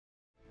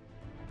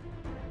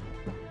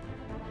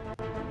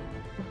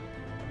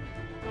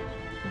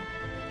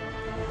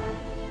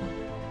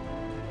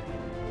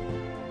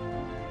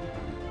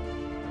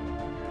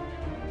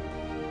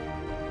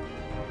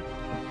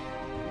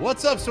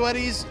What's up,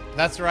 sweaties?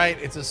 That's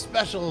right, it's a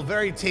special,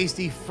 very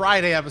tasty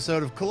Friday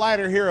episode of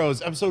Collider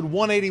Heroes, episode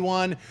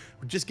 181.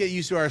 Just get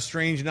used to our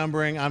strange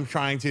numbering. I'm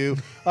trying to.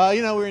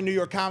 We're in New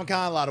York Comic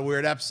Con, a lot of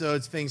weird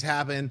episodes, things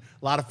happen,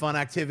 a lot of fun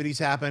activities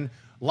happen,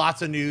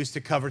 lots of news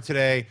to cover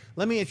today.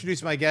 Let me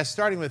introduce my guest,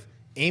 starting with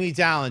Amy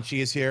Dallen.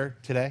 She is here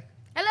today.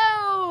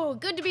 Hello,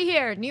 good to be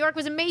here. New York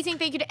was amazing.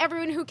 Thank you to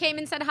everyone who came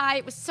and said hi.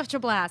 It was such a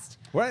blast.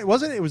 Right,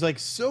 wasn't it? It was like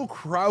so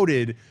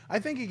crowded. I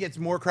think it gets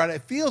more crowded.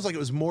 It feels like it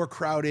was more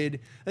crowded.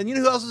 And you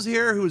know who else is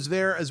here? Who was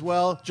there as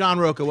well? Jon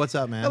Rocha. What's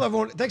up, man? Hello,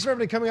 everyone. Thanks for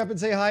everybody coming up and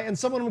say hi. And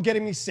someone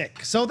getting me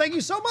sick. So thank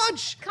you so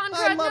much.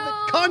 I love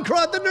it.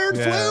 Concrud, the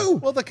nerd flu.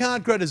 Well, the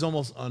concrud is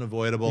almost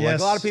unavoidable. Yes. Like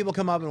a lot of people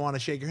come up and want to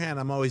shake your hand.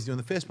 I'm always doing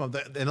the fist bump.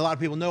 And a lot of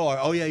people know,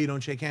 oh yeah, you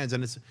don't shake hands.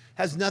 And it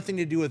has nothing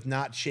to do with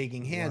not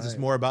shaking hands. Right. It's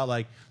more about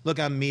like, look,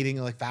 I'm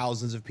meeting like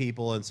thousands of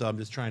people. And so I'm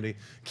just trying to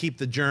keep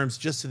the germs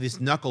just to this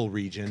knuckle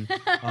region.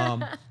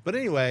 But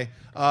anyway,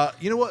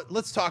 you know what?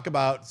 Let's talk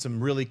about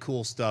some really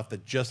cool stuff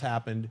that just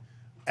happened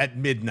at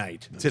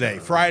midnight today,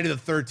 Friday the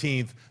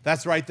 13th.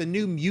 That's right, the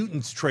new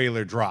Mutants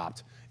trailer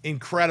dropped.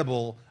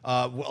 Incredible.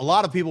 A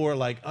lot of people were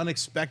like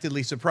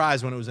unexpectedly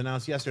surprised when it was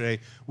announced yesterday.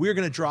 We're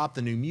going to drop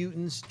the new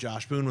Mutants.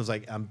 Josh Boone was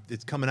like,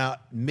 it's coming out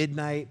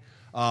midnight.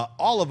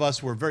 All of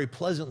us were very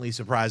pleasantly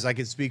surprised. I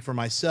could speak for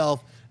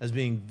myself as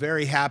being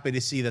very happy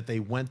to see that they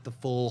went the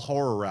full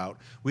horror route.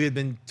 We had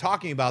been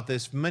talking about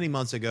this many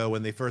months ago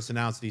when they first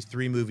announced these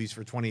 3 movies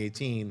for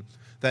 2018,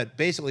 that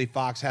basically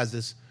Fox has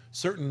this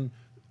certain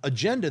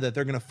agenda that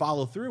they're going to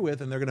follow through with,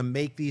 and they're going to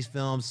make these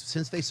films.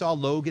 Since they saw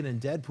Logan and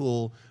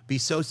Deadpool be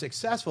so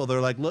successful,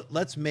 they're like,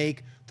 let's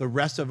make the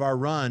rest of our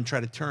run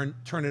try to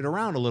turn it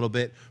around a little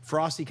bit.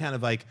 Frosty kind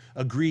of like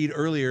agreed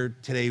earlier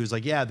today. He was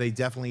like, yeah, they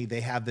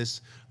have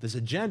this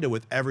agenda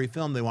with every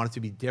film. They want it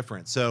to be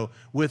different. So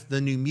with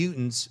the New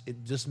Mutants,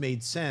 it just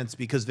made sense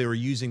because they were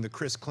using the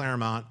Chris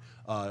Claremont,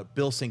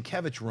 Bill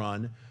Sienkiewicz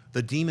run,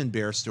 the Demon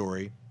Bear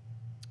story,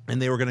 and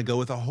they were going to go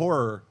with a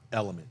horror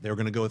element. They were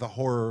going to go with a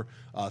horror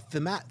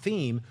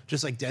theme,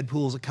 just like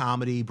Deadpool's a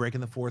comedy, breaking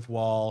the fourth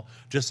wall,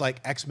 just like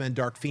X-Men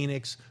Dark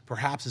Phoenix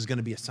perhaps is going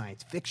to be a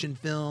science fiction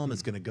film.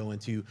 It's going to go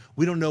into,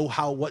 we don't know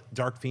what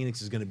Dark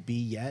Phoenix is going to be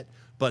yet,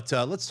 but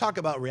let's talk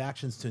about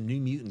reactions to New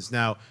Mutants.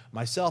 Now,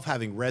 myself,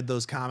 having read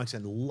those comics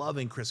and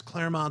loving Chris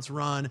Claremont's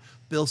run,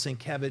 Bill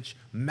Sienkiewicz,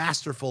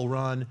 masterful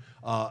run,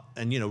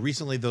 and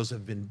recently those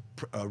have been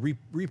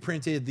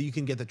reprinted. You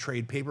can get the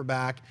trade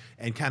paperback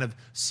and kind of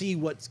see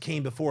what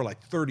came before, like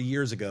 30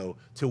 years ago,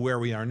 to where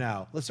we are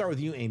now. Let's start with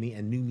you, Amy,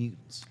 and New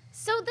Mutants.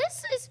 So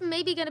this is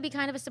maybe going to be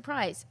kind of a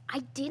surprise. I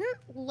didn't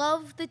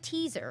love the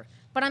teaser,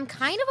 but I'm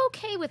kind of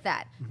okay with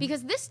that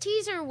because this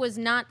teaser was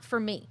not for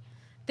me.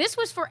 This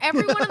was for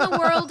everyone in the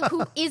world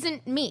who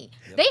isn't me.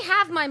 Yep. They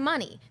have my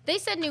money. They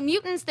said New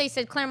Mutants. They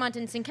said Claremont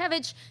and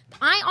Sienkiewicz.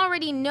 I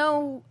already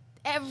know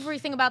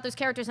everything about those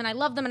characters, and I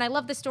love them, and I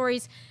love the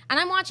stories. And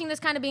I'm watching this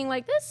kind of being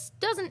like, this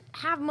doesn't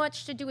have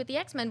much to do with the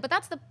X-Men. But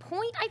that's the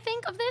point, I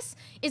think, of this,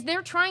 is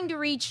they're trying to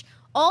reach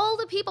all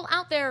the people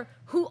out there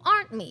who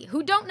aren't me,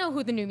 who don't know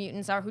who the New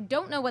Mutants are, who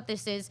don't know what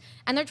this is,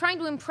 and they're trying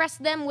to impress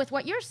them with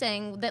what you're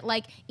saying, that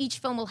like each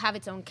film will have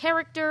its own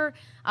character.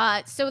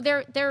 So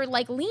they're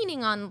like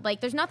leaning on,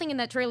 like, there's nothing in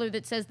that trailer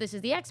that says this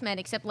is the X-Men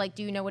except like,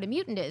 do you know what a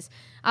mutant is?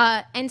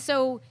 And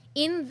so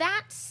in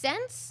that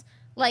sense,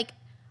 I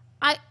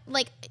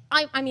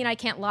mean, I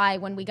can't lie.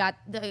 When we got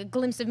the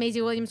glimpse of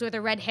Maisie Williams with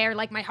her red hair,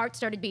 like, my heart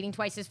started beating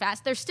twice as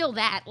fast. There's still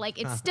that. Like,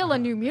 it's still a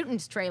New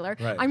Mutants trailer.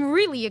 Right. I'm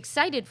really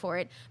excited for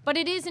it. But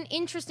it is an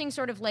interesting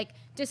sort of, like,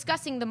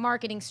 discussing the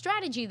marketing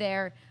strategy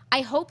there.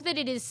 I hope that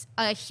it is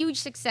a huge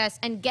success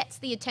and gets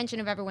the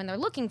attention of everyone they're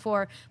looking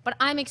for, but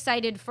I'm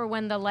excited for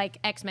when the, like,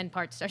 X-Men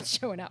part starts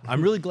showing up.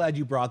 I'm really glad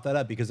you brought that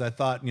up because I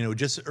thought,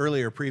 just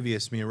earlier,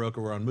 previous, me and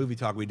Rocha were on Movie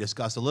Talk, we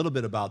discussed a little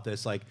bit about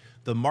this, like,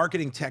 the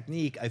marketing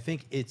technique. I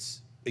think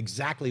it's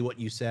exactly what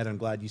you said. I'm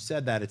glad you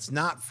said that. It's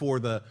not for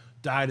the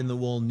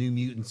dyed-in-the-wool New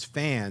Mutants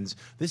fans.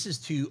 This is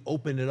to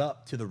open it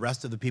up to the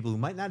rest of the people who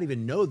might not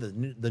even know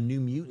that the New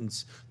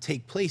Mutants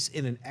take place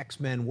in an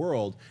X-Men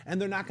world, and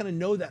they're not going to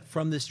know that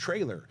from this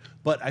trailer.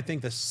 But I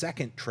think the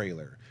second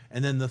trailer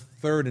and then the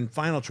third and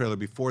final trailer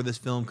before this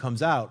film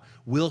comes out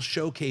will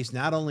showcase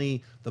not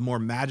only the more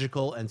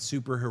magical and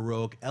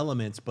superheroic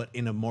elements, but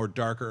in a more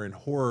darker and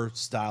horror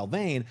style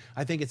vein.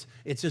 I think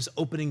it's just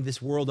opening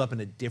this world up in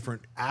a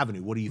different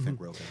avenue. What do you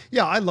think, Rocha?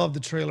 Yeah, I love the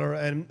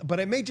trailer, but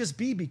it may just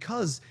be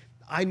because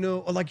I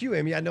know, like you,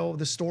 Amy, I know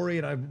the story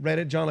and I've read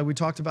it, John, like we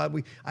talked about.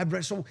 I've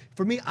read, so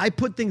for me, I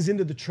put things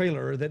into the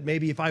trailer that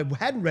maybe if I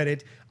hadn't read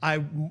it,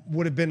 I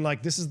would have been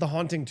like, this is The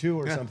Haunting 2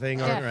 or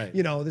something,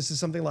 or this is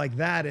something like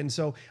that. And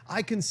so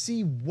I can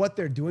see what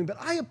they're doing, but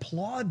I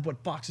applaud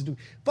what Fox is doing.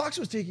 Fox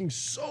was taking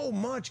so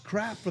much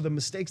crap for the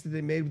mistakes that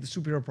they made with the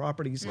superhero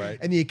properties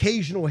and the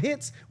occasional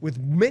hits with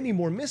many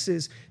more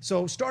misses.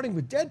 So starting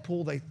with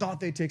Deadpool, they thought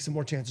they'd take some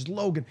more chances.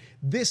 Logan,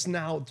 this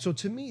now, so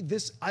to me,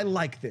 I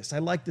like this. I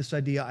like this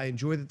idea. I enjoy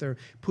enjoy that they're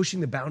pushing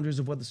the boundaries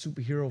of what the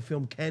superhero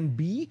film can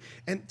be.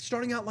 And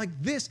starting out like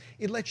this,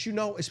 it lets you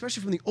know,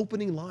 especially from the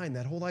opening line,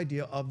 that whole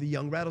idea of the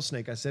young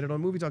rattlesnake. I said it on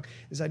Movie Talk,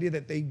 this idea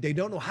that they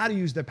don't know how to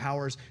use their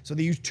powers, so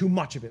they use too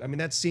much of it. I mean,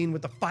 that scene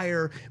with the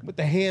fire, with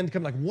the hand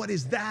coming, like, what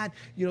is that?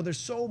 You know, there's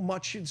so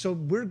much. So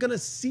we're going to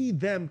see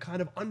them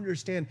kind of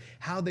understand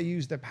how they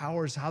use their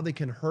powers, how they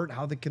can hurt,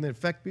 how they can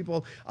affect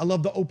people. I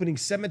love the opening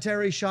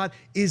cemetery shot.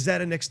 Is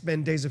that an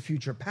X-Men Days of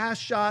Future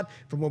Past shot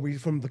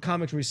from the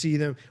comics where we see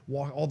them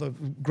walk all the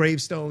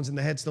gravestones and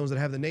the headstones that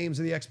have the names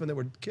of the X-Men that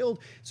were killed?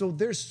 So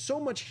there's so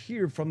much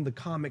here from the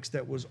comics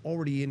that was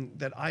already in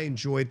that I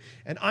enjoyed.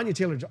 And Anya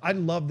Taylor, I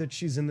love that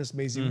she's in this.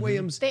 Maisie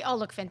Williams. They all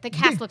look fantastic. The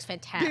cast looks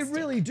fantastic. They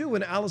really do.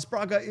 And Alice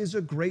Braga is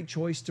a great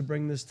choice to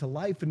bring this to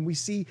life. And we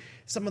see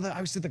some of the,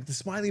 I was like the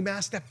smiley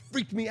mask that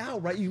freaked me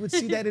out, right? You would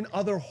see that in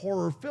other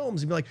horror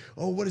films. You'd be like,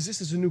 oh, what is this?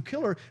 This is a new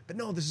killer. But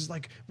no, this is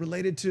like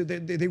related to,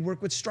 they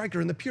work with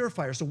Stryker and the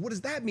Purifier. So what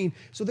does that mean?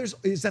 So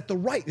is that the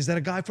right? Is that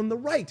a guy from the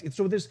right?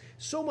 So there's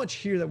so much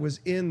here that was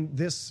in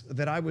this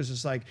that I was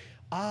just like,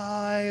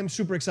 I am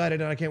super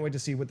excited, and I can't wait to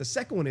see what the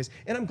second one is.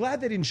 And I'm glad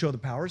they didn't show the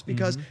powers,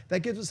 because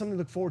that gives us something to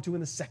look forward to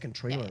in the second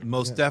trailer.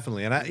 Most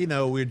definitely.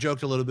 And we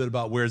joked a little bit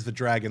about where's the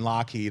dragon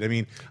Lockheed. I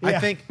mean,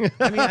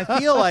 I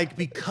feel like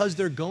because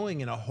they're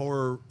going in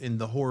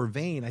the horror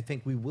vein, I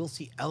think we will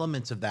see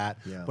elements of that,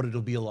 but it'll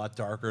be a lot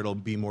darker. It'll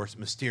be more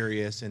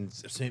mysterious and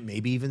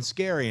maybe even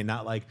scary, and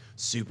not like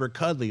super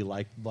cuddly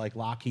like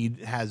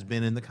Lockheed has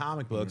been in the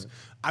comic books.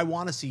 I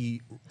want to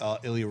see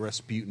Ilya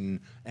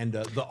Rasputin and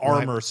the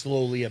armor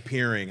slowly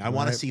appearing. I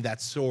want to see that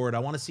sword. I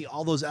want to see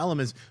all those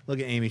elements. Look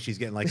at Amy; she's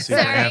getting like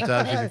super amped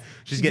up.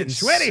 She's getting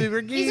sweaty.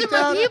 Super These are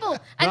my people,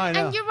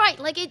 and you're right.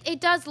 Like it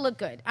does look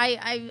good.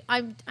 I'm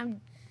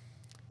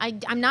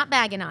not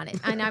bagging on it,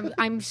 and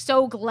I'm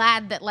so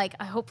glad that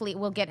hopefully it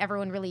will get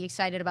everyone really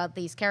excited about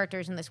these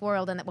characters in this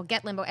world, and that we'll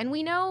get Limbo. And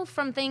we know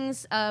from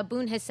things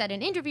Boone has said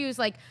in interviews,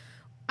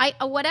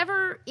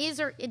 whatever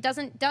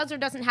does or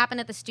doesn't happen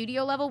at the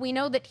studio level, we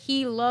know that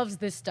he loves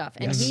this stuff,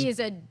 and he is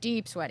a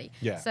deep sweaty.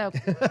 Yeah. So,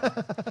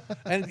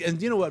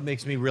 and you know what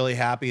makes me really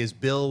happy is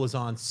Bill was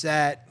on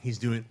set. He's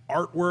doing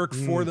artwork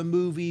for the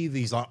movie.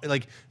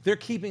 They're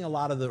keeping a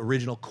lot of the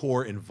original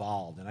core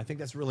involved, and I think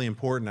that's really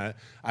important.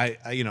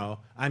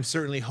 I'm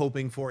certainly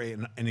hoping for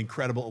an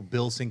incredible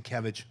Bill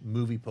Sienkiewicz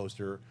movie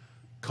poster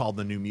called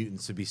The New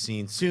Mutants to be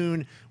seen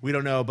soon. We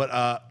don't know,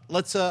 but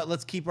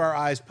let's keep our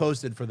eyes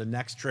posted for the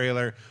next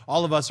trailer.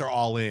 All of us are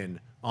all in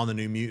on The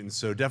New Mutants,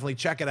 so definitely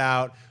check it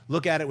out.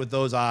 Look at it with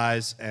those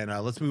eyes, and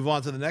let's move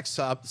on to the next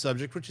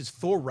subject, which is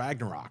Thor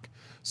Ragnarok.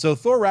 So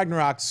Thor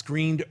Ragnarok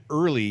screened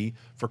early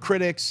for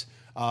critics,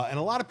 and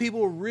a lot of people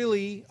were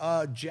really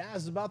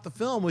jazzed about the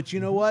film, which, you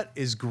know what,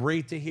 is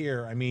great to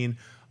hear. I mean,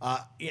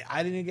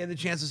 I didn't get the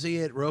chance to see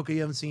it. Rocha,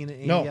 you haven't seen it.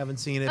 Amy, you haven't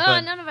seen it. Oh,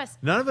 none of us.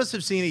 None of us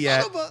have seen it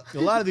yet. A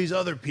lot of these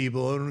other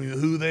people, I don't know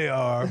who they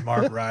are,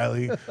 Mark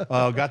Riley,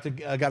 got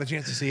a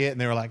chance to see it,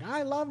 and they were like,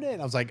 I loved it.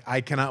 And I was like, I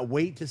cannot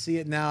wait to see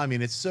it now. I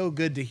mean, it's so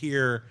good to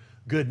hear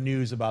good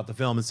news about the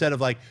film instead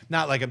of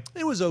not like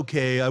it was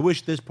okay. I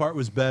wish this part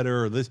was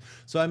better or this.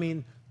 So I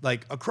mean,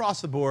 across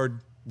the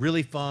board,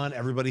 really fun.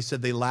 Everybody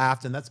said they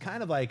laughed, and that's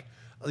kind of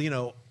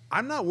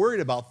I'm not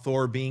worried about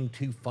Thor being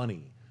too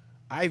funny.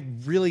 I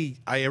really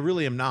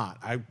am not.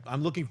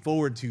 I'm looking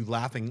forward to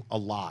laughing a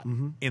lot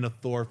in a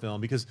Thor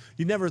film, because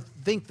you never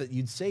think that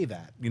you'd say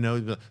that.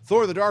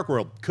 Thor: The Dark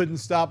World, couldn't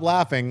stop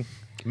laughing.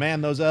 Man,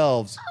 those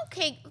elves.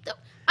 Okay.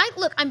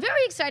 Look, I'm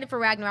very excited for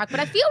Ragnarok, but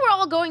I feel we're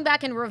all going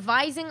back and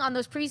revising on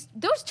those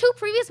two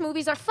previous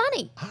movies are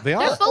funny. They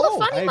are. They're full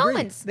of funny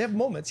moments. They have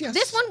moments, yes.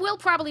 This one will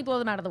probably blow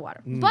them out of the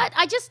water. But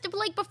I just,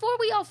 before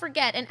we all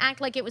forget and act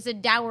like it was a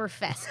dour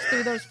fest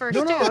through those first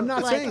two. No, I'm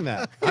not saying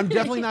that. I'm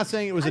definitely not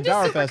saying it was a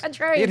dour fest.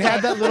 Contrarian. It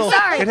had that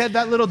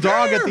little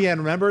dog at the end,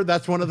 remember?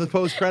 That's one of the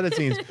post-credit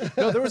scenes.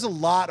 No, there was a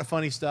lot of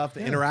funny stuff.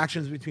 The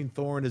interactions between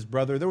Thor and his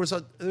brother. There was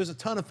a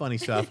ton of funny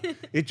stuff.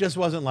 It just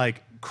wasn't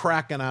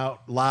cracking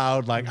out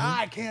loud,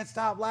 I can't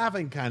stop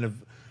laughing kind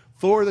of.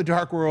 Thor: The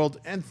Dark World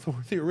and Thor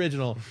the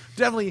original,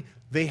 definitely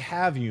they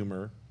have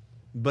humor,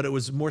 but it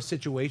was more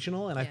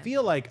situational, and I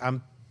feel like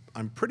I'm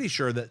pretty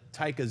sure that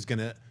Taika's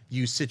gonna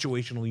use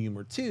situational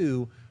humor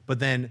too, but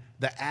then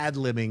the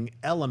ad-libbing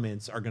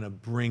elements are gonna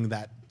bring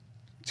that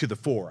to the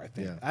fore, I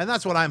think. And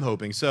that's what I'm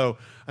hoping. So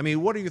I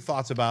mean, what are your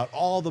thoughts about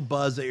all the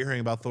buzz that you're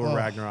hearing about Thor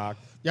Ragnarok?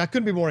 Yeah, I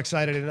couldn't be more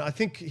excited. And I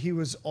think he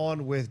was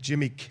on with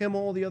Jimmy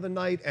Kimmel the other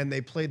night, and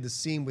they played the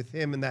scene with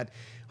him in that,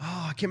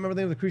 I can't remember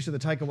the name of the creature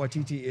that Taika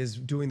Waititi is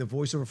doing the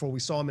voiceover for. We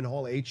saw him in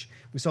Hall H.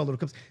 We saw little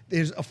clips.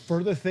 There's a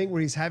further thing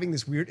where he's having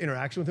this weird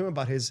interaction with him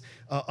about his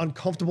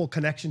uncomfortable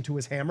connection to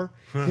his hammer,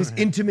 his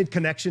intimate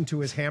connection to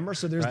his hammer.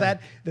 So there's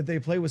that they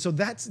play with. So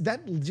that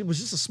was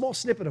just a small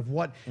snippet of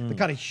what the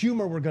kind of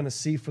humor we're going to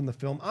see from the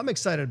film. I'm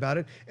excited about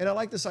it, and I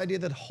like this idea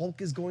that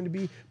Hulk is going to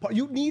be part.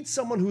 You need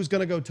someone who's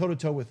going to go toe to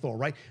toe with Thor,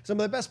 right? Some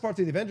of the best parts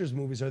of the Avengers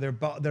movies are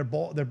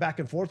they're back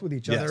and forth with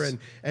each other,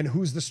 and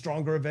who's the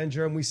stronger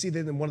Avenger. And we see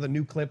that in one of the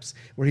new clips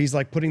where he's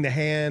like putting the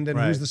hand and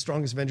who's the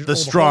strongest Avenger. The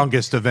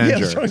strongest Avenger. Yeah,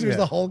 the strongest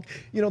Avenger is the Hulk.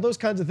 You know, those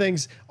kinds of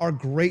things are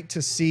great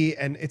to see,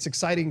 and it's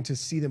exciting to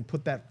see them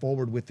put that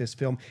forward with this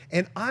film.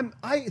 And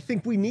I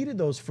think we needed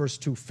those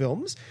first two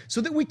films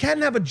so that we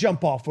can have a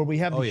jump off where we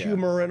have the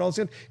humor and all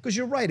this. Because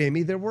you're right,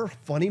 Amy, there were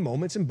funny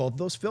moments in both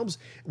those films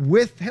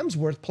with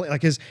Hemsworth playing,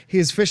 like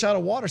his fish out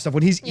of water stuff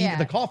when he's eating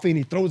the coffee and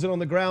he throws it on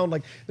the ground.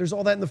 Like there's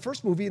all that in the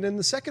first movie, and in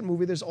the second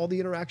movie, there's all the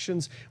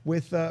interactions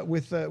with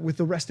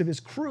the rest of his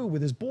crew,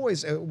 with his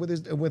boys,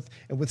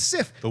 with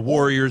Sif. The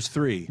Warriors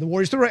 3. The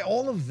Warriors 3. Right.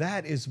 All of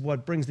that is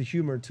what brings the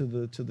humor to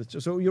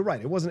the. So you're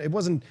right. It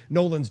wasn't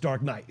Nolan's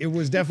Dark Knight. It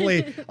was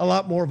definitely a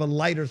lot more of a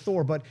lighter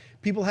Thor. But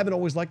people haven't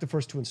always liked the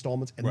first two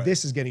installments, and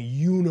this is getting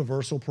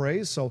universal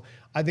praise. So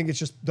I think it's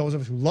just those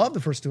of us who love the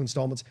first two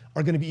installments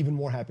are going to be even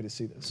more happy to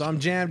see this. So I'm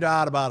jammed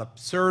out about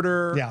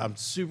Absurder. Yeah. I'm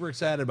super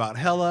excited about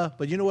Hela.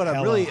 But you know what?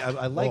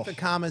 I like the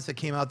comments that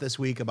came out this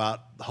week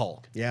about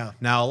Hulk. Yeah.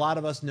 Now, a lot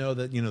of us know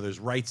that, there's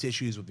rights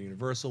issues with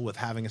Universal with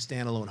having a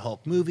standalone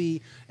Hulk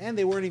movie, and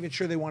they weren't even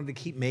sure they wanted to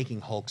keep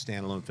making Hulk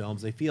standalone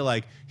films. They feel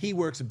like he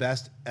works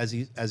best as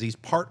he's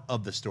part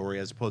of the story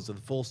as opposed to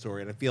the full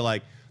story. And I feel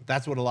like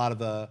that's what a lot of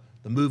the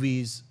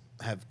movies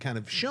have kind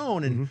of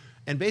shown.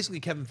 And basically,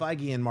 Kevin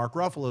Feige and Mark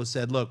Ruffalo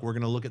said, look, we're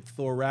going to look at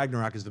Thor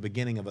Ragnarok as the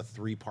beginning of a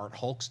 3-part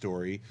Hulk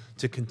story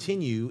to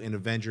continue in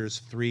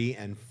Avengers 3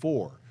 and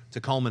 4,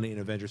 to culminate in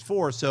Avengers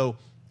 4. So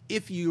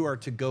if you are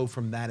to go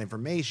from that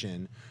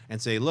information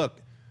and say,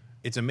 look,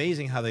 it's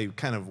amazing how they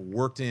kind of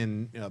worked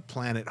in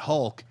Planet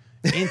Hulk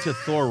into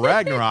Thor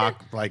Ragnarok,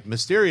 like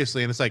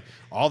mysteriously, and it's like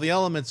all the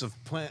elements of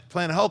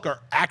Planet Hulk are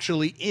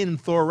actually in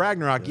Thor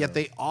Ragnarok, yet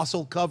they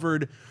also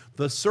covered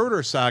the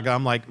Surtur saga.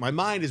 I'm like, my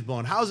mind is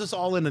blown. How is this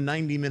all in a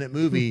 90-minute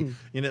movie?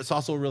 It's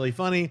also really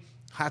funny.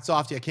 Hats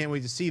off to you. I can't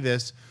wait to see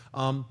this.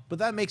 But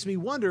that makes me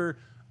wonder,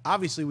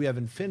 obviously we have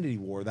Infinity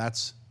War.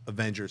 That's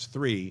Avengers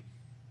 3.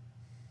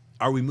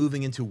 Are we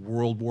moving into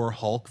World War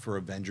Hulk for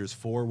Avengers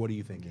 4? What do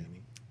you think,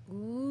 Amy?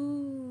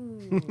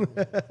 Ooh.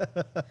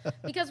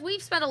 Because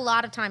we've spent a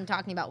lot of time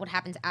talking about what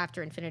happens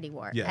after Infinity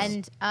War.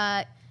 Yes.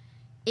 And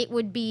it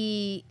would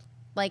be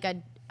like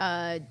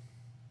a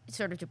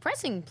sort of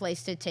depressing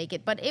place to take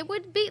it, but it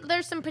would be,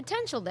 there's some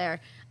potential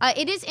there.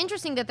 It is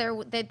interesting that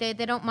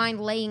they don't mind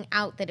laying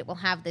out that it will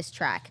have this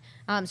track,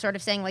 sort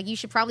of saying like, you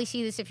should probably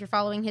see this if you're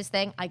following his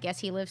thing. I guess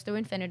he lives through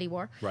Infinity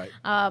War, right?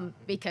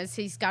 Because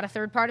he's got a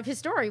third part of his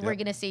story we're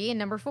gonna see in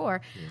number 4.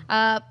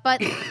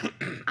 But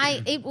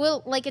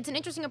it's an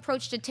interesting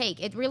approach to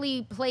take. It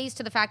really plays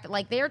to the fact that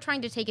like they're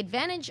trying to take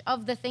advantage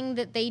of the thing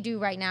that they do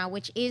right now,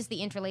 which is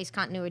the interlaced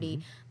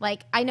continuity.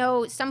 Like I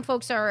know some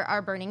folks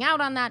are burning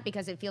out on that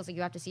because it feels like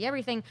you have to see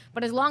everything,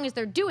 but as long as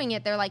they're doing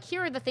it, they're like,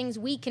 here are the things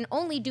we can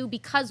only do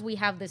because we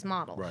have this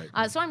model. Right.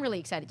 So I'm really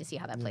excited to see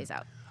how that plays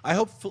out. I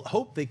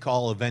hope they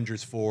call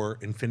Avengers 4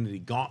 Infinity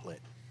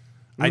Gauntlet.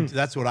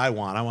 That's what I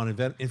want. I want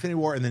Infinity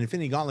War and then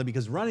Infinity Gauntlet,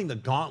 because running the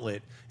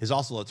gauntlet is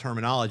also a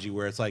terminology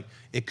where it's like,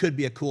 it could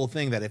be a cool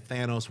thing that if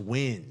Thanos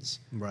wins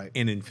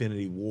in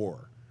Infinity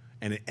War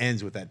and it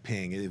ends with that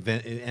ping, it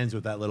ends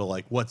with that little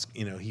like,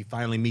 he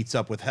finally meets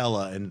up with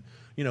Hela, and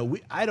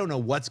I don't know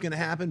what's going to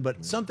happen,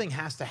 but something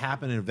has to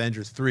happen in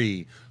Avengers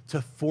 3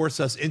 to force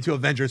us into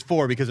Avengers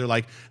 4, because they're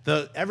like,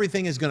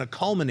 everything is going to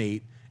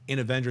culminate in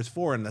Avengers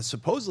 4, and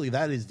supposedly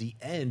that is the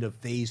end of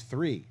Phase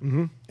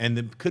 3, and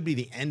it could be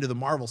the end of the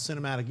Marvel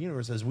Cinematic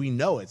Universe as we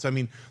know it. So I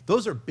mean,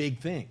 those are big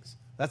things.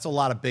 That's a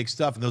lot of big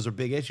stuff, and those are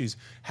big issues.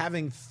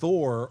 Having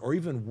Thor, or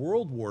even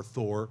World War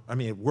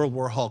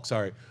Hulk,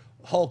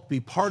 Hulk be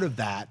part of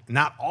that,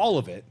 not all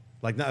of it.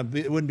 Like,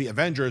 it wouldn't be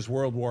Avengers,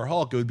 World War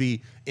Hulk. It would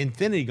be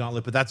Infinity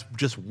Gauntlet, but that's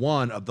just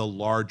one of the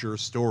larger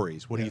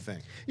stories. What do you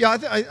think? Yeah,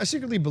 I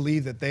secretly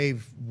believe that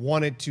they've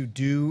wanted to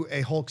do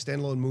a Hulk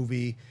standalone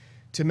movie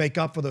to make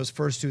up for those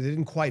first two. They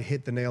didn't quite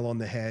hit the nail on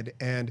the head,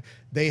 and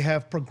they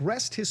have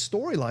progressed his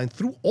storyline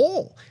through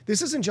all.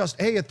 This isn't just,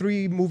 hey, a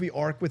 3-movie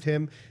arc with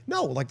him.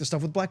 No, like the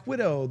stuff with Black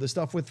Widow, the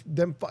stuff with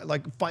them,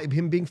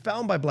 him being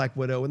found by Black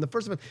Widow, and the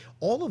first one.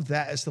 All of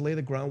that is to lay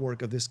the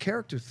groundwork of this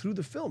character through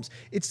the films.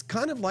 It's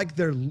kind of like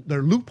their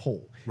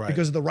loophole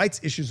because of the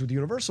rights issues with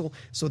Universal.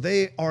 So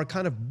they are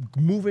kind of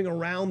moving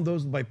around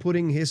those by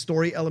putting his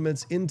story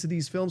elements into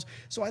these films.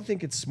 So I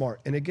think it's smart,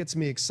 and it gets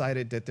me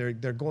excited that they're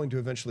going to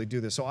eventually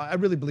do this. So I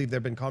really believe there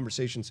have been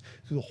conversations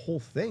through the whole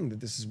thing that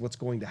this is what's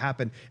going to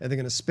happen, and they're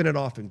going to spin it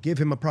off and give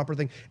him a proper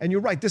thing. And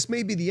you're right, this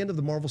may be the end of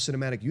the Marvel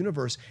Cinematic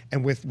Universe,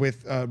 and with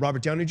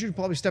Robert Downey Jr.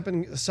 probably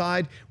stepping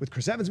aside, with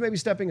Chris Evans maybe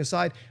stepping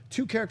aside,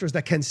 2 characters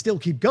that can still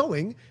keep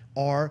going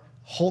are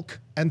Hulk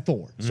and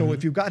Thor. So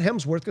if you've got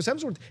Hemsworth, because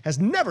Hemsworth has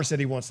never said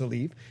he wants to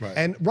leave,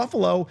 and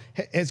Ruffalo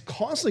is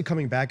constantly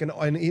coming back, and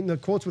in the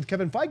quotes with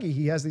Kevin Feige,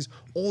 he has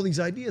all these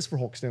ideas for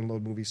Hulk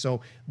standalone movies.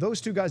 So those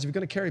 2 guys, if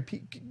you're going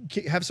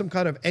to have some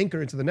kind of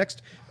anchor into the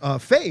next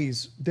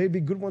phase, they'd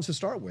be good ones to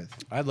start with.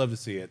 I'd love to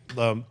see it.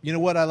 You know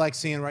what I like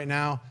seeing right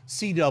now?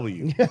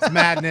 CW. It's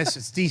madness.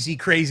 It's DC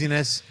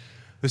craziness.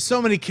 there's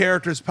so many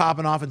characters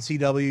popping off in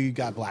CW. You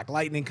got Black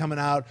Lightning coming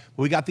out,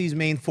 but we got these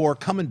main 4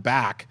 coming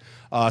back.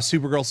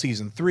 Supergirl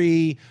season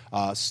 3,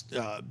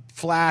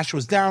 Flash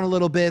was down a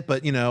little bit,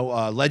 but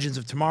Legends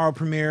of Tomorrow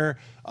premiere.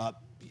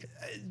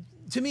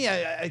 To me,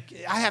 I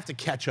have to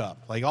catch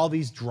up. Like all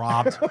these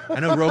dropped. I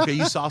know Rocha,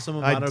 you saw some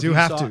of them. I do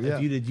have to. Yeah.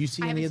 Did you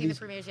see any of these? I haven't seen the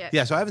premieres yet.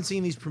 Yeah, so I haven't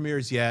seen these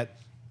premieres yet.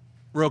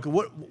 Rocha,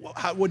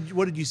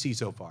 what did you see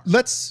so far?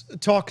 Let's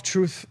talk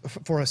truth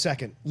for a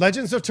second.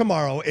 Legends of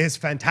Tomorrow is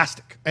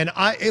fantastic, and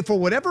for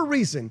whatever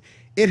reason,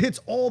 it hits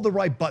all the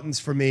right buttons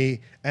for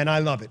me, and I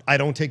love it. I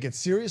don't take it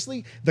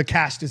seriously. The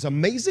cast is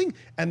amazing,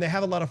 and they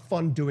have a lot of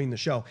fun doing the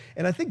show.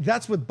 And I think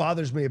that's what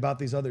bothers me about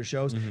these other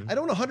shows. I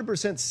don't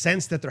 100%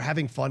 sense that they're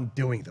having fun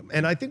doing them.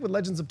 And I think with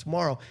Legends of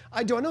Tomorrow,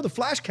 I do. I know the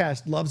Flash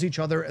cast loves each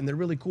other, and they're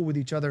really cool with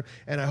each other,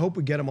 and I hope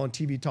we get them on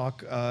TV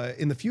Talk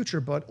in the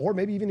future, or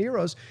maybe even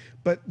Heroes.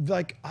 But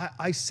like,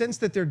 I sense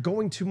that they're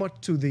going too much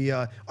to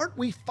the aren't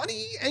we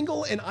funny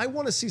angle, and I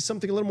want to see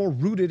something a little more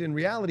rooted in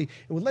reality.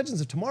 And with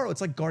Legends of Tomorrow, it's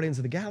like Guardians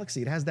of the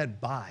Galaxy. It has that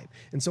vibe.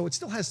 And so it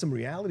still has some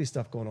reality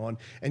stuff going on.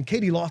 And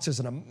Katie Lotz is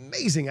an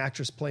amazing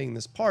actress playing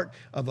this part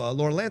of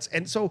Laura Lance.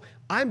 And so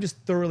I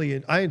thoroughly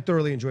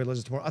enjoyed Legends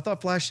of Tomorrow. I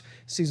thought Flash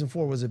season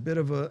 4 was a bit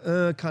of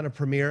a kind of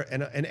premiere.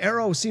 And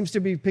Arrow seems to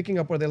be picking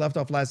up where they left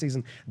off last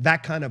season.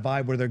 That kind of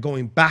vibe where they're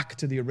going back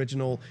to the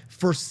original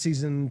first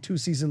season, 2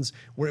 seasons,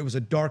 where it was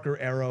a darker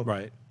Arrow.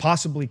 Right.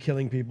 Possibly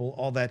killing people,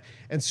 all that.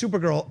 And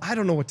Supergirl, I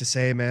don't know what to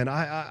say, man.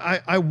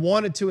 I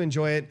wanted to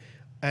enjoy it.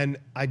 And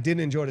I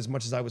didn't enjoy it as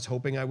much as I was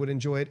hoping I would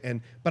enjoy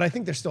it. But I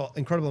think there's still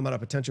incredible amount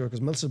of potential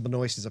because Melissa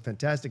Benoist is a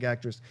fantastic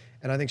actress,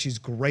 and I think she's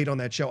great on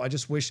that show. I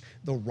just wish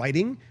the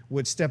writing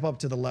would step up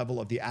to the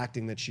level of the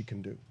acting that she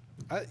can do.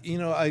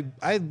 I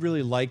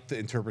really liked the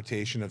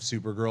interpretation of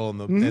Supergirl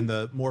and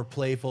the more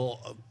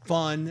playful,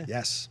 fun,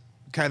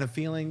 kind of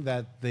feeling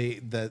that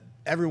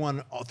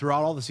everyone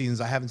throughout all the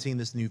seasons. I haven't seen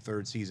this new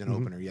 3rd season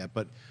opener yet,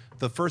 but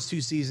the first 2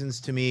 seasons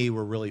to me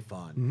were really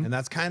fun, and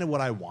that's kind of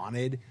what I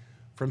wanted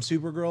from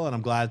Supergirl, and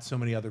I'm glad so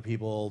many other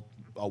people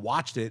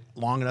watched it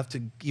long enough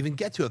to even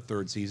get to a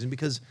 3rd season,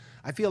 because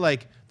I feel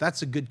like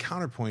that's a good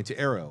counterpoint to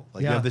Arrow.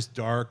 Like you have this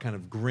dark, kind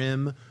of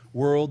grim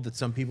world that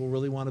some people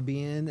really want to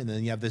be in, and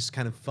then you have this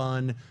kind of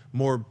fun,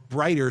 more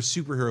brighter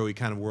superhero-y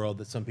kind of world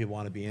that some people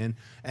want to be in.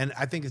 And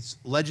I think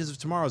Legends of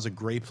Tomorrow is a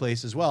great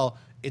place as well.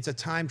 It's a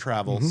time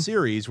travel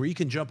series where you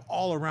can jump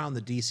all around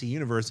the DC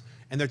universe,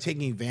 and they're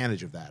taking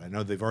advantage of that. I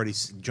know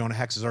Jonah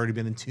Hex has already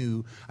been in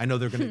 2. I know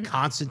they're going to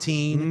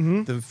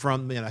Constantine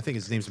I think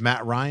his name's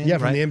Matt Ryan. Yeah,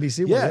 from the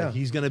NBC one. Yeah,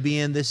 he's going to be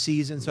in this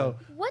season. So,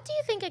 what do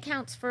you think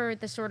accounts for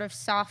the sort of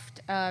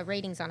soft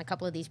ratings on a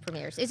couple of these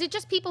premieres? Is it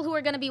just people who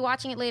are going to be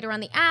watching it later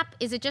on the app?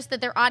 Is it just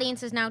that their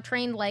audience is now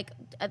trained, like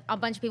a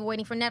bunch of people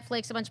waiting for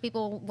Netflix, a bunch of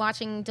people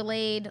watching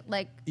delayed?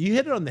 Like, you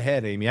hit it on the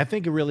head, Amy. I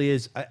think it really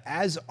is.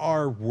 As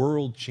our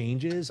world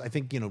changes, I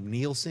think,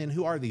 Nielsen,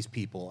 who are these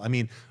people? I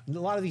mean, a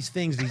lot of these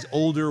things, these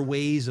older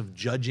ways of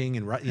judging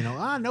and,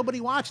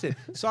 nobody watched it.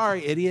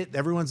 Sorry, idiot.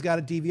 Everyone's got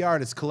a DVR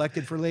and it's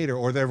collected for later.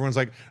 Or everyone's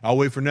like, I'll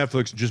wait for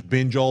Netflix and just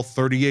binge all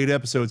 38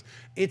 episodes.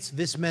 It's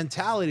this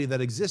mentality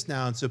that exists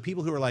now. And so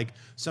people who are like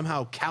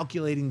somehow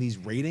calculating these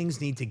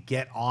ratings need to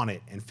get on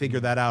it and figure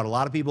that out. A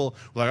lot of people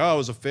were like, oh, it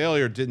was a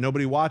failure. Did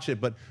nobody watch it?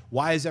 But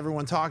why is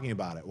everyone talking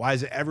about it? Why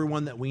is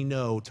everyone that we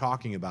know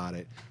talking about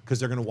it? Because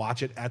they're going to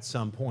watch it at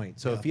some point.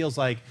 So it feels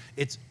like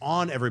it's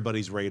on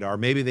everybody's radar.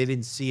 Maybe they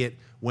didn't see it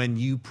when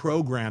you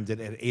programmed it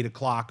at 8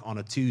 o'clock on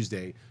a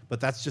Tuesday, but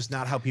that's just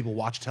not how people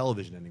watch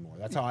television anymore.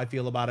 That's how I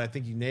feel about it. I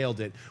think you nailed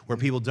it, where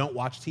people don't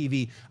watch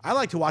TV. I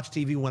like to watch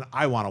TV when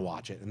I want to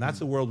watch it, and that's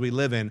the world we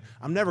live in.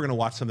 I'm never going to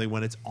watch something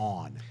when it's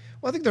on.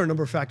 Well, I think there are a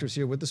number of factors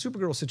here. With the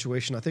Supergirl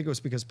situation, I think it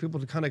was because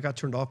people kind of got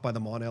turned off by the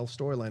Mon-El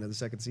storyline of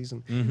the 2nd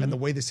season and the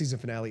way the season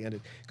finale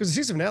ended. Because the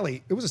season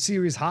finale, it was a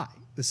series high,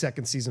 the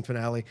 2nd season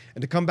finale,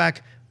 and to come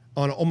back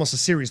on almost a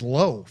series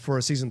low for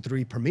a season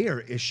 3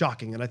 premiere is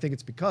shocking. And I think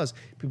it's because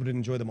people didn't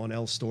enjoy the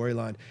Mon-El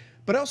storyline.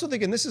 But I also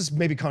think, and this is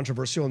maybe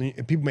controversial,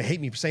 and people may hate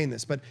me for saying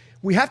this, but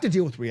we have to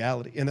deal with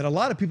reality, and that a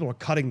lot of people are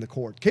cutting the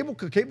cord.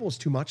 Cable is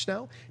too much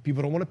now.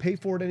 People don't want to pay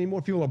for it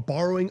anymore. People are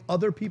borrowing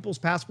other people's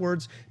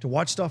passwords to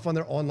watch stuff on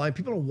their online.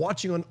 People are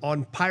watching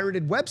on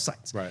pirated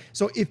websites. Right.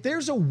 So if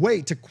there's a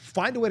way to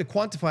find a way to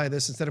quantify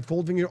this instead of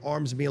folding your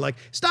arms and being like,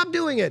 stop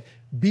doing it,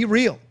 be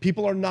real.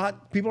 People are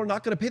not going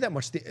to pay that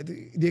much.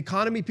 The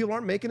economy, people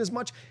aren't making as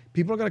much.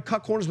 People are going to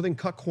cut corners within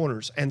cut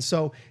corners. And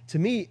so to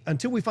me,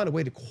 until we find a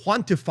way to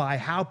quantify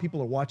how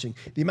people are watching,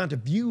 the amount of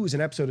views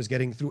an episode is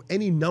getting through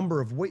any number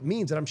of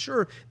means, and I'm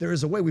sure there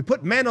is a way. We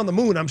put man on the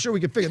moon. I'm sure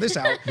we could figure this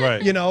out.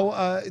 Right.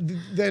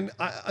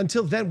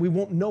 Until then, we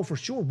won't know for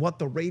sure what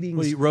the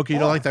ratings Rocha, you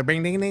don't like that?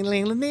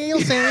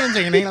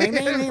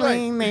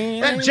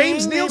 That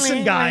James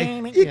Nielsen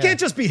guy, he can't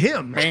just be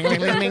him.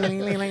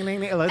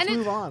 Let's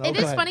move on. It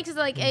is funny because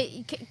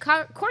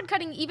cord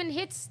cutting even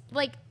hits,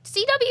 like,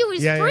 CW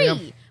is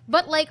free.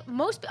 But like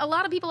a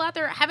lot of people out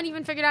there haven't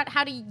even figured out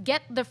how to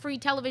get the free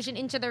television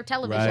into their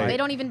television. Right. They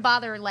don't even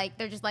bother. Like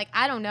they're just like,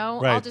 I don't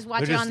know. Right. I'll just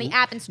watch They're it on just- the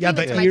app and stream Yeah, it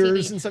the to my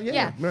ears TV. and stuff.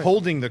 Yeah. Right.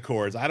 Holding the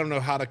cords. I don't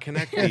know how to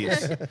connect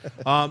these.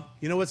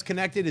 You know what's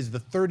connected is the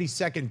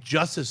 30-second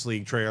Justice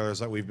League trailers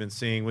that we've been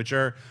seeing, which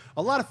are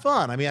a lot of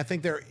fun. I mean, I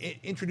think they're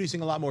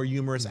introducing a lot more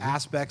humorous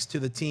aspects to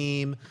the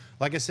team.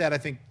 Like I said, I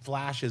think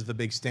Flash is the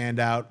big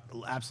standout.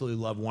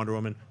 Absolutely love Wonder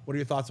Woman. What are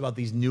your thoughts about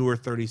these newer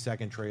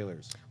 30-second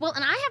trailers? Well,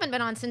 and I haven't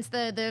been on since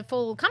the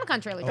full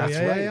Comic-Con trailer. yeah, dropped. yeah,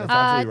 yeah. That's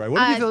absolutely right.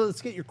 What do you feel?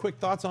 Let's get your quick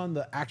thoughts on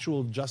the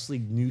actual Justice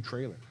League new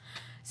trailer.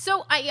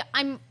 So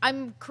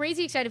I'm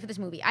crazy excited for this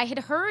movie. I had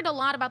heard a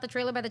lot about the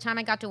trailer by the time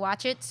I got to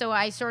watch it, so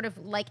I sort of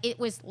like it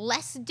was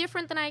less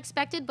different than I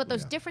expected, but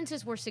those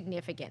differences were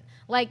significant.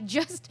 Like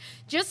just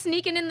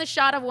sneaking in the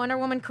shot of Wonder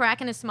Woman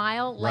cracking a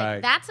smile, like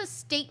Right. that's a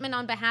statement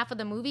on behalf of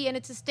the movie, and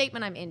it's a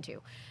statement I'm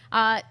into.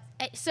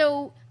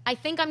 So I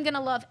think I'm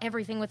gonna love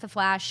everything with the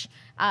Flash.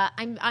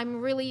 I'm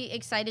really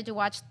excited to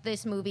watch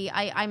this movie.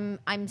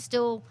 I'm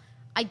still.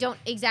 I don't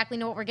exactly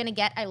know what we're going to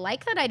get. I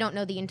like that I don't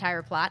know the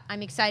entire plot.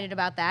 I'm excited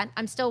about that.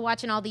 I'm still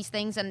watching all these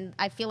things, and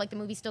I feel like the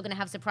movie's still going to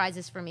have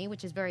surprises for me,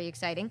 which is very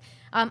exciting.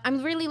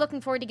 I'm really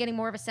looking forward to getting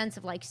more of a sense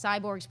of, like,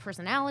 Cyborg's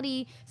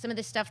personality, some of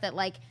the stuff that,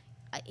 like,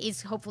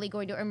 is hopefully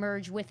going to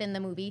emerge within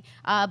the movie.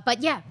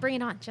 But, yeah, bring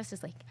it on,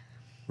 Justice League.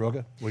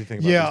 Rocha, what do you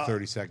think about these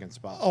 30-second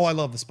spots? Oh, I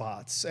love the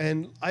spots.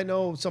 And I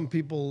know some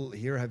people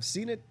here have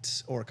seen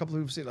it, or a couple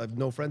who've seen it. I have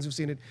no friends who've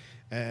seen it,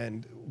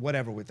 and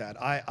whatever with that.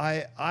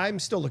 I'm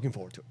still looking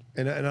forward to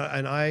it.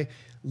 And I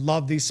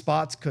love these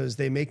spots because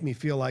they make me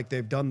feel like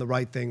they've done the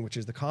right thing, which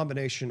is the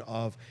combination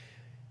of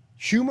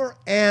humor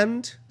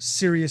and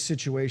serious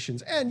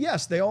situations. And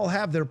yes, they all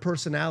have their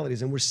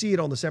personalities, and we see it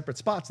on the separate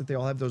spots that they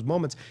all have those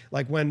moments,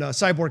 like when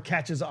Cyborg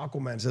catches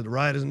Aquaman and said, the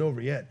ride isn't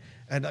over yet.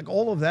 And like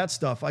all of that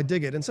stuff, I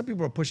dig it. And some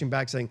people are pushing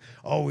back saying,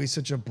 oh, he's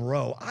such a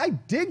bro. I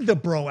dig the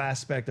bro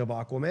aspect of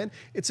Aquaman.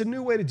 It's a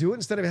new way to do it.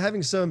 Instead of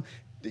having some,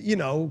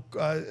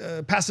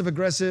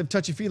 passive-aggressive,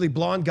 touchy-feely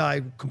blonde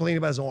guy complaining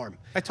about his arm.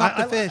 I talked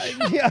to fish.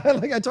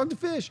 I talked to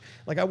fish.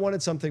 Like, I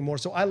wanted something more.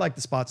 So I like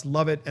the spots,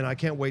 love it, and I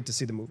can't wait to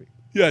see the movie.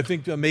 Yeah, I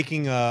think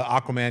making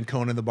Aquaman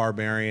Conan the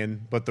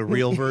Barbarian, but the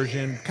real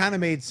version kind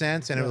of made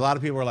sense. And a lot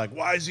of people were like,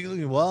 why is he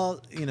looking?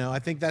 Well, I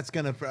think that's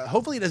going to,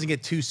 hopefully it doesn't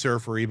get too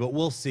surfery, but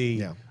we'll see.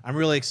 Yeah. I'm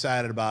really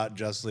excited about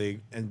Justice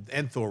League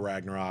and Thor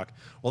Ragnarok.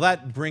 Well,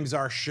 that brings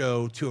our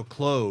show to a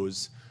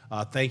close.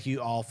 Thank you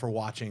all for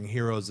watching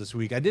Heroes this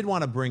week. I did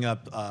want to bring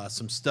up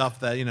some stuff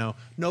that,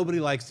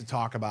 nobody likes to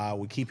talk about.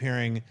 We keep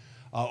hearing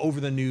over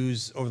the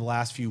news over the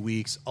last few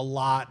weeks, a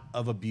lot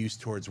of abuse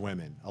towards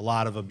women, a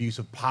lot of abuse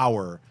of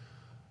power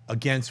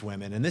against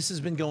women. And this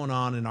has been going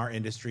on in our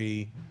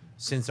industry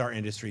since our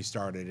industry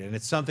started. And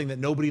it's something that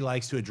nobody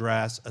likes to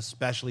address,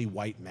 especially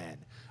white men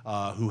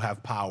who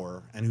have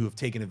power and who have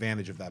taken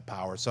advantage of that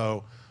power.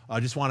 So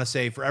I just want to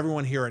say for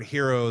everyone here at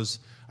Heroes,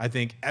 I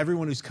think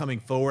everyone who's coming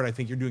forward, I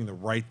think you're doing the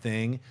right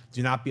thing.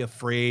 Do not be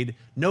afraid.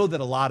 Know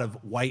that a lot of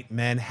white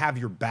men have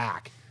your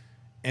back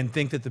and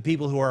think that the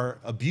people who are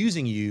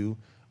abusing you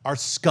are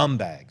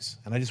scumbags.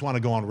 And I just want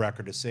to go on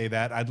record to say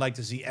that. I'd like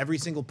to see every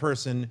single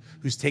person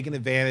who's taken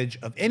advantage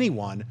of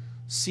anyone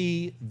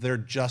see their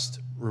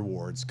just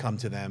rewards come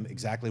to them,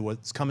 exactly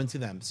what's coming to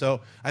them.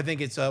 So I think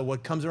it's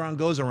what comes around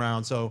goes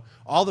around. So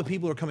all the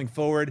people who are coming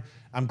forward,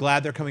 I'm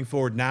glad they're coming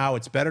forward now.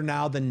 It's better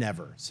now than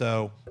never.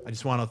 So I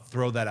just want to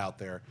throw that out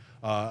there.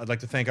 I'd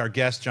like to thank our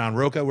guest, Jon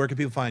Rocha. Where can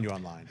people find you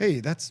online?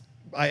 Hey,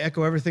 I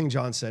echo everything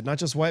John said. Not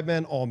just white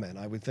men, all men,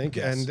 I would think.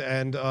 Yes.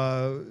 And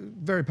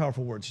very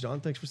powerful words, John.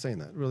 Thanks for saying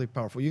that. Really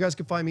powerful. You guys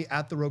can find me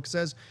at The Rocha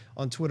Says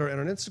on Twitter and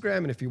on Instagram.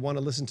 And if you want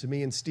to listen to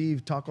me and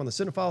Steve talk on the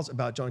Cinephiles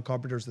about John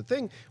Carpenter's The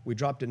Thing, we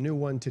dropped a new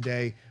one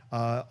today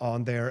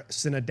on their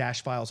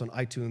Cine-Files on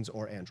iTunes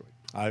or Android.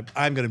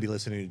 I'm going to be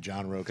listening to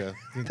Jon Rocha.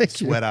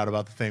 Thank you. Sweat out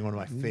about The Thing, one of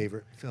my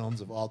favorite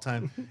films of all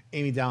time.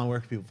 Amy Dallen,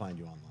 where can people find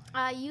you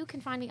online? You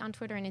can find me on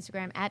Twitter and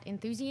Instagram at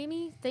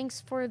Enthusiamy.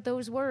 Thanks for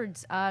those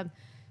words.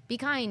 Be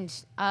kind.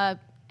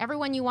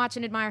 Everyone you watch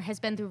and admire has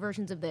been through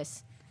versions of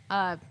this.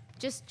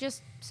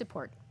 Just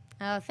support.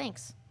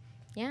 Thanks.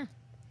 Yeah.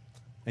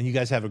 And you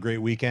guys have a great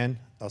weekend.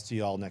 I'll see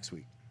you all next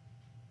week.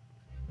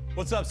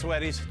 What's up,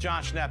 Sweaties?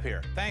 Jon Schnepp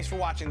here. Thanks for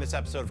watching this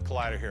episode of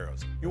Collider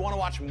Heroes. You want to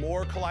watch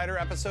more Collider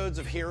episodes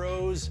of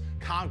Heroes,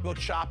 comic book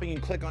shopping, you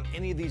can click on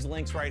any of these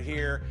links right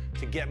here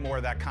to get more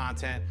of that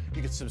content.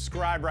 You can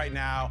subscribe right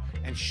now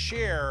and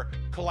share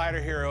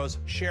Collider Heroes,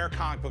 share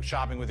comic book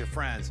shopping with your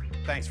friends.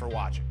 Thanks for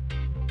watching.